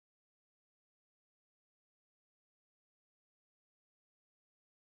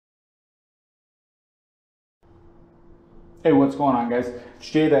Hey, what's going on, guys? It's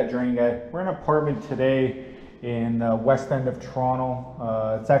Jay, that drain guy. We're in an apartment today in west end of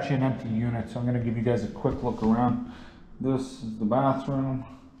Toronto. It's actually an empty unit, so I'm going to give you guys a quick look around. This is the bathroom.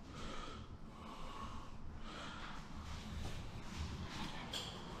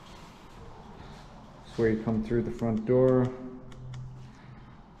 That's where you come through the front door.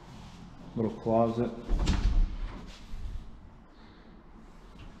 Little closet.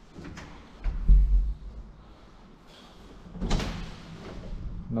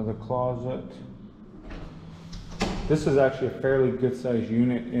 Another closet. This is actually a fairly good sized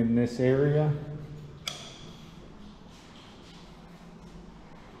unit in this area.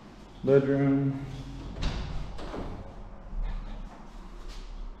 Bedroom.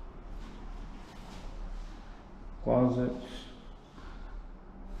 Closet.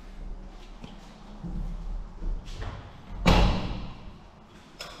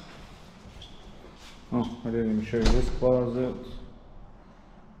 Oh, I didn't even show you this closet.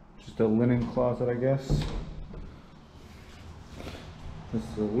 Just a linen closet, I guess. This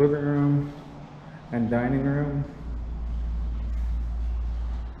is the living room and dining room.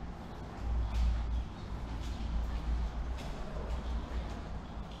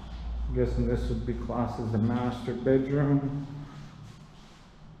 I'm guessing this would be classed as the master bedroom.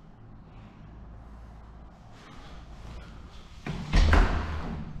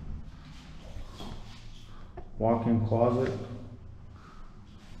 Walk-in closet.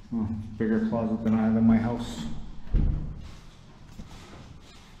 Oh, bigger closet than I have in my house.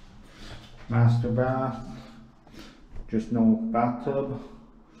 Master bath. Just no bathtub.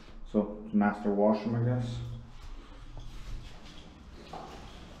 So it's a master washroom, I guess.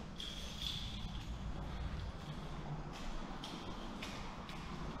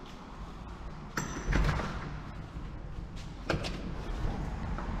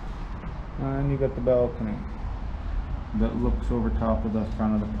 And you got the balcony that looks over top of the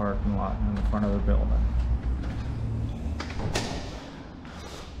front of the parking lot and the front of the building.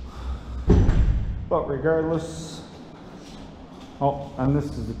 But regardless, oh, and this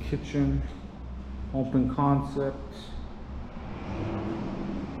is the kitchen, open concept.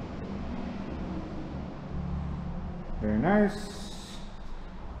 Very nice.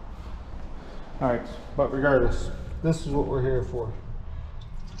 Alright, but regardless, this is what we're here for.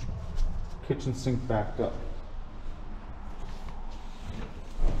 Kitchen sink backed up.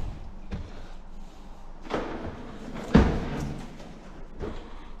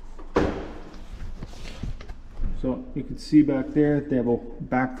 So you can see back there, they have a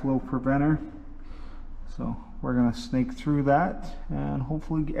backflow preventer. So we're gonna snake through that and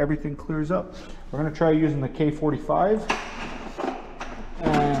hopefully everything clears up. We're gonna try using the K45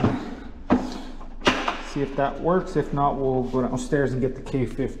 and see if that works. If not, we'll go downstairs and get the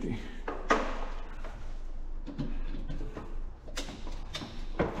K50.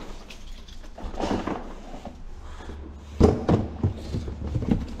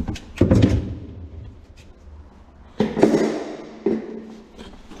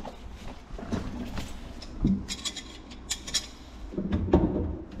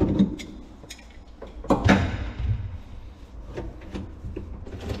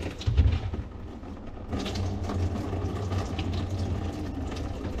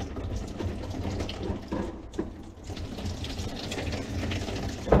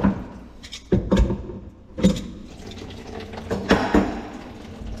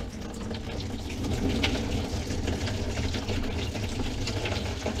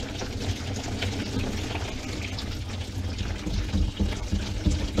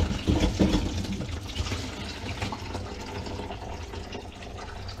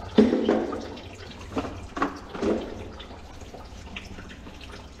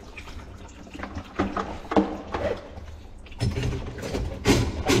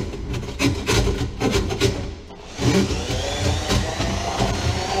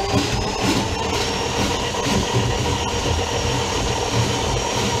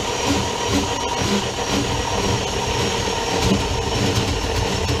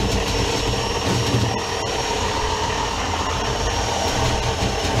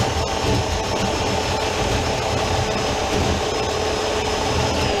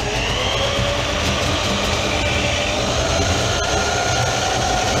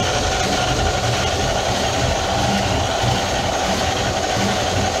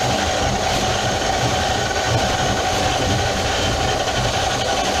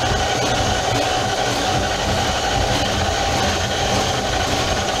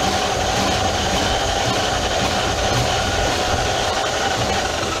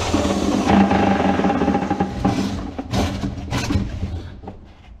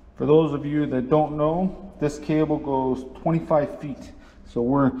 For those of you that don't know, this cable goes 25 feet. So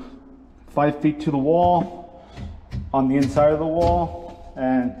we're 5 feet to the wall, on the inside of the wall,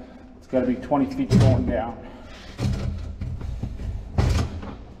 and it's got to be 20 feet going down.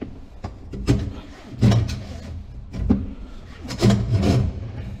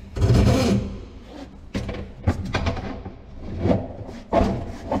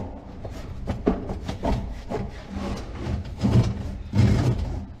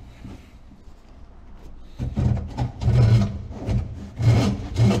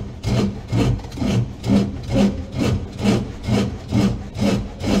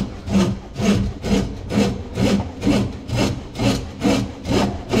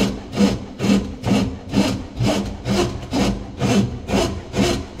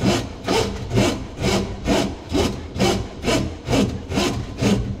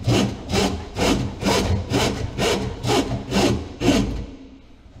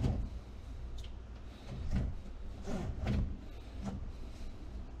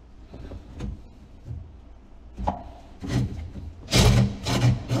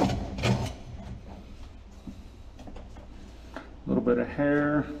 Little bit of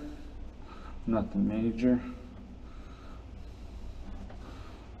hair, nothing major.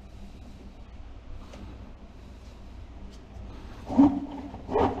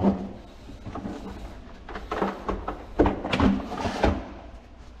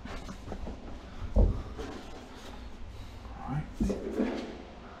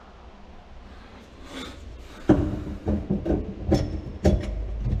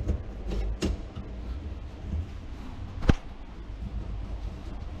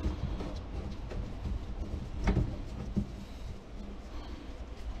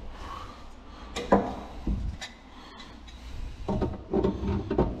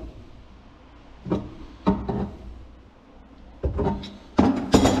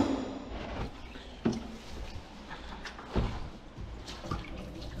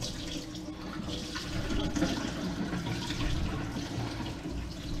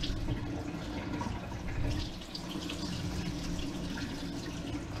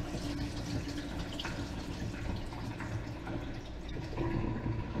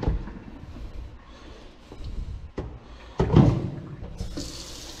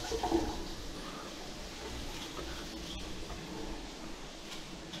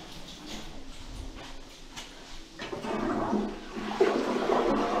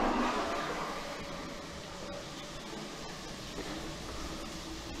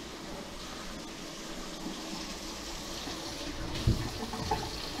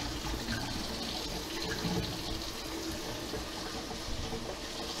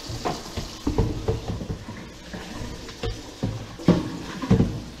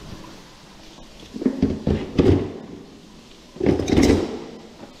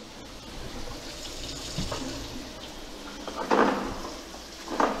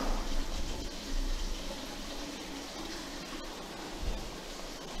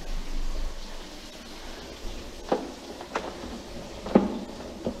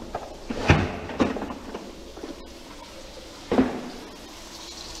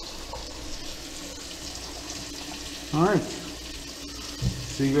 All right,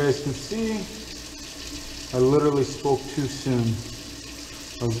 so you guys can see, I literally spoke too soon.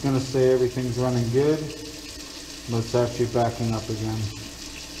 I was gonna say everything's running good, but it's actually backing up again.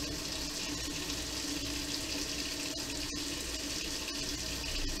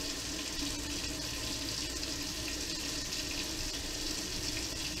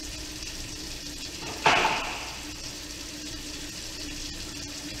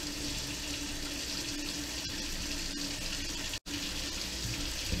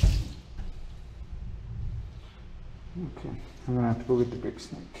 Okay, I'm gonna have to go get the big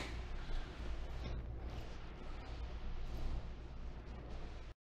snake.